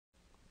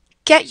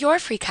Get your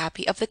free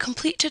copy of the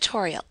complete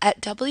tutorial at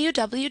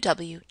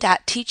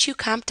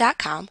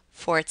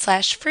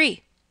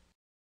www.teachucomp.com/free.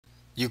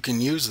 You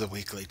can use the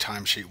weekly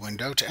timesheet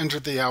window to enter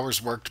the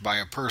hours worked by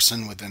a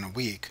person within a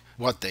week,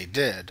 what they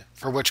did,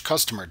 for which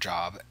customer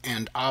job,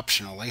 and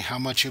optionally how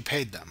much you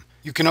paid them.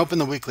 You can open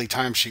the weekly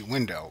timesheet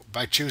window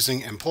by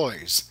choosing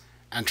Employees,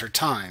 enter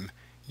Time,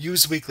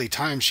 Use Weekly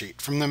Timesheet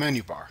from the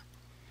menu bar.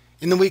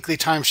 In the weekly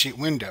timesheet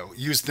window,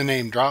 use the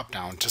Name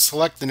drop-down to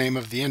select the name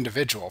of the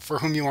individual for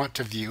whom you want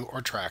to view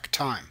or track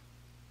time.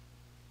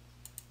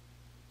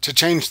 To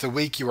change the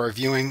week you are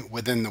viewing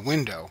within the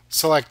window,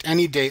 select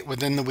any date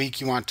within the week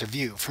you want to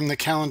view from the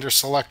Calendar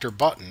Selector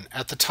button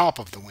at the top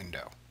of the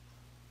window.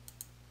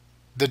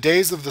 The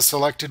days of the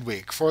selected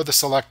week for the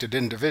selected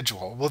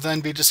individual will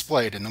then be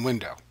displayed in the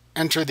window.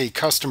 Enter the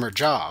customer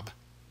job,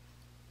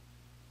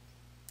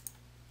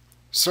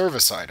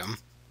 service item,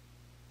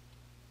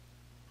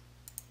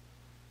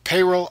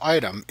 payroll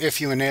item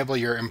if you enable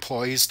your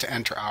employees to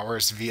enter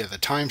hours via the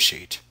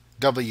timesheet,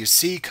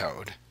 WC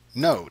code,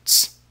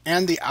 notes,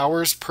 and the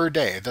hours per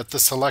day that the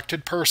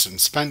selected person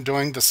spent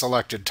doing the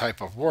selected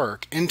type of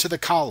work into the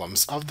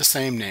columns of the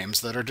same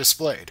names that are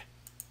displayed.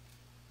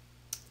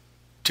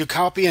 To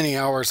copy any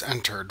hours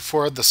entered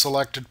for the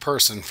selected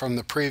person from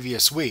the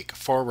previous week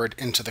forward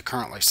into the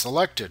currently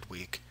selected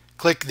week,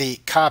 click the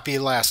Copy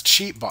Last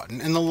Sheet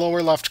button in the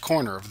lower left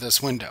corner of this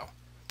window.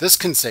 This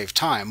can save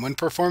time when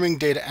performing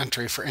data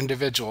entry for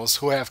individuals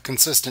who have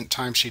consistent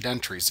timesheet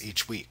entries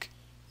each week.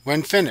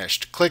 When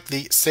finished, click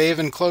the Save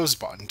and Close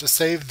button to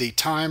save the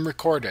time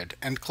recorded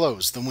and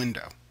close the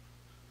window.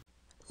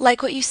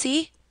 Like what you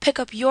see? Pick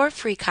up your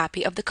free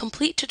copy of the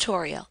complete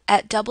tutorial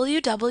at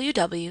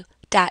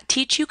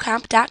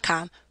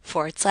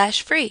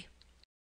www.teachucomp.com/free.